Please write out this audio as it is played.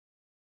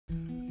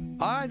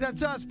All right,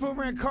 that's us,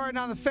 Boomer and Carton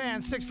on the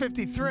Fan,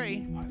 653.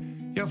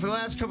 You know, for the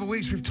last couple of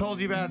weeks, we've told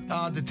you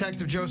about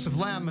Detective Joseph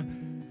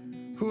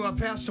Lemm, who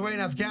passed away in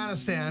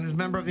Afghanistan. He was a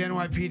member of the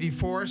NYPD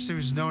force. He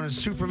was known as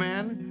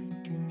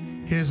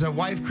Superman. His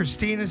wife,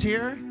 Christine, is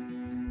here.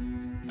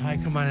 Hi,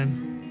 come on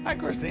in. Hi,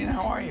 Christine.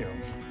 How are you?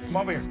 Come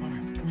over here. Come over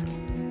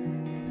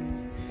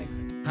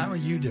here. How are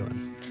you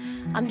doing?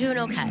 I'm doing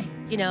okay.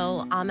 You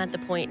know, I'm at the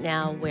point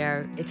now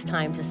where it's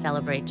time to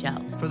celebrate Joe.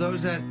 For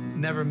those that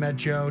never met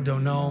Joe,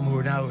 don't know him, who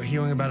are now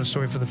hearing about his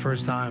story for the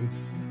first time,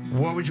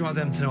 what would you want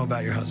them to know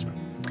about your husband?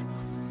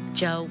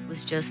 Joe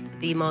was just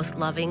the most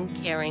loving,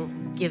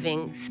 caring,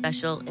 giving,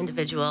 special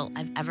individual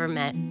I've ever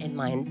met in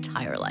my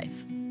entire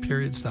life.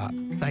 Period, stop.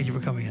 Thank you for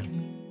coming in.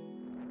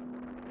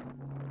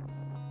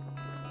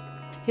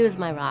 He was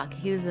my rock.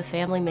 He was the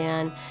family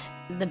man,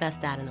 the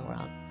best dad in the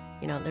world.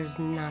 You know, there's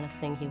not a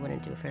thing he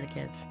wouldn't do for the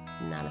kids,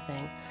 not a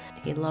thing.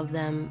 He loved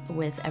them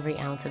with every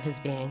ounce of his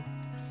being.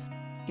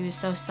 He was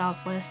so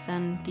selfless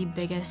and the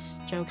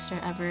biggest jokester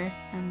ever,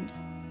 and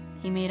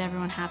he made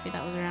everyone happy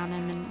that was around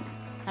him, and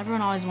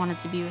everyone always wanted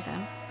to be with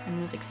him and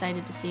was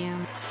excited to see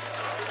him.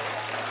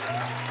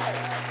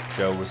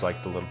 Joe was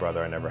like the little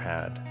brother I never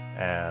had,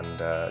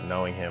 and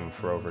knowing him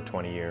for over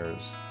 20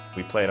 years,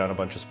 we played on a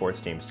bunch of sports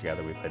teams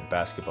together. We played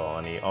basketball,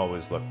 and he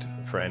always looked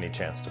for any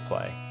chance to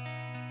play.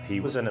 He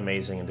was an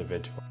amazing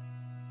individual.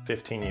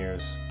 15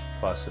 years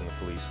plus in the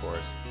police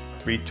force,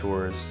 3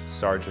 tours,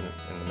 sergeant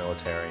in the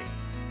military.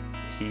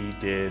 He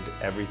did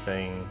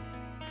everything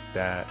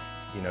that,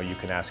 you know, you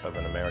can ask of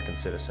an American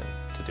citizen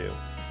to do.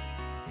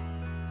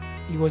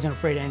 He wasn't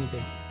afraid of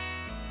anything.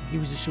 He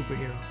was a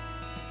superhero.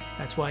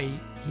 That's why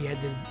he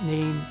had the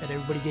name that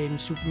everybody gave him,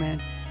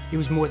 Superman. He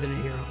was more than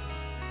a hero.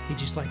 He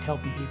just liked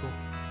helping people.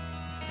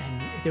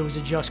 And if there was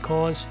a just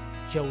cause,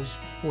 Joe was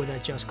for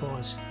that just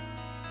cause.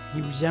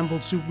 He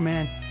resembled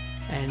Superman,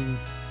 and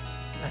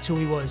that's who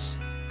he was.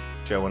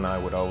 Joe and I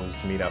would always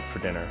meet up for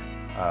dinner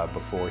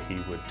before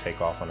he would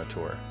take off on a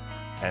tour.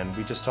 And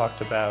we just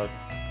talked about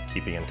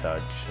keeping in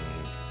touch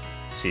and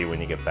see you when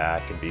you get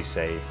back and be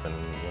safe. And,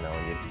 you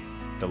know,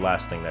 the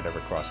last thing that ever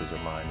crosses your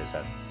mind is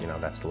that, you know,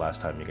 that's the last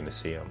time you're going to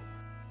see him.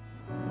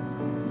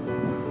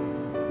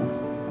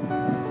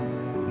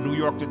 New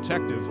York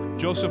detective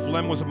Joseph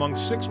Lemm was among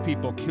 6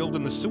 people killed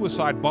in the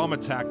suicide bomb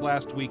attack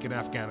last week in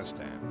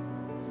Afghanistan.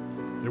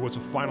 There was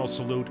a final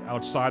salute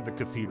outside the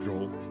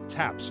cathedral,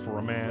 taps for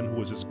a man who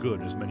was as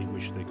good as many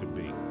wish they could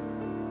be.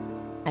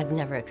 I've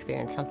never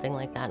experienced something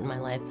like that in my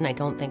life, and I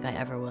don't think I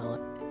ever will.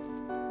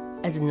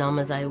 As numb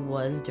as I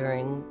was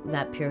during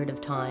that period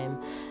of time,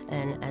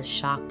 and as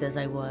shocked as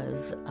I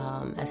was,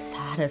 as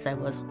sad as I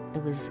was,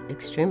 it was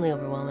extremely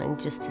overwhelming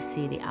just to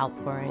see the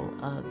outpouring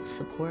of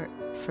support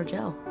for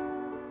Joe.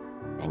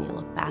 And you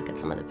look back at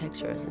some of the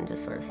pictures and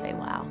just sort of say,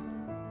 wow,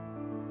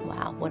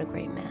 wow, what a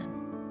great man.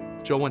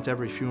 Joe went to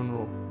every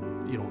funeral,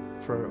 you know,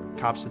 for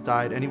cops that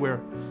died,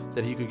 anywhere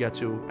that he could get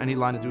to, any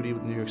line of duty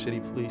with New York City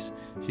police,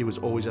 he was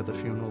always at the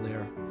funeral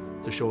there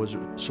to show his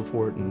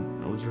support,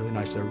 and it was really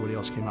nice that everybody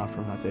else came out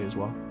for him that day as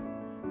well.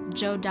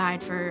 Joe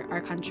died for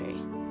our country,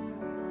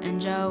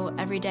 and Joe,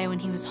 every day when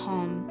he was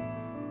home,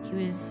 he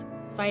was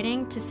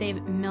fighting to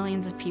save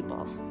millions of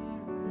people.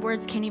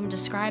 Words can't even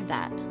describe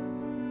that.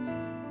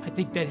 I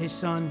think that his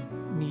son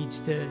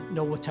needs to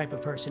know what type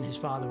of person his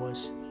father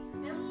was.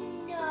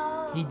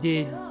 He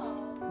did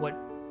what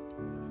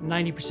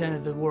 90%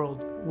 of the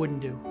world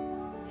wouldn't do.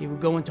 He would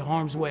go into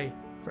harm's way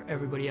for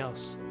everybody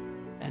else,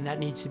 and that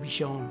needs to be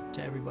shown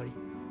to everybody.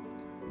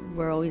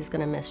 We're always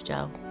gonna miss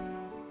Joe.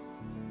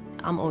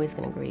 I'm always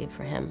gonna grieve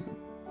for him.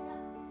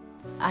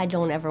 I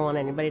don't ever want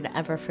anybody to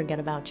ever forget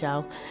about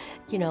Joe.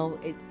 You know,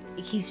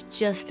 he's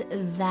just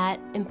that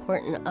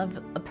important of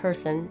a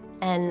person,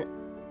 and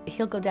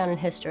he'll go down in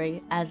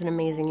history as an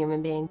amazing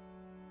human being.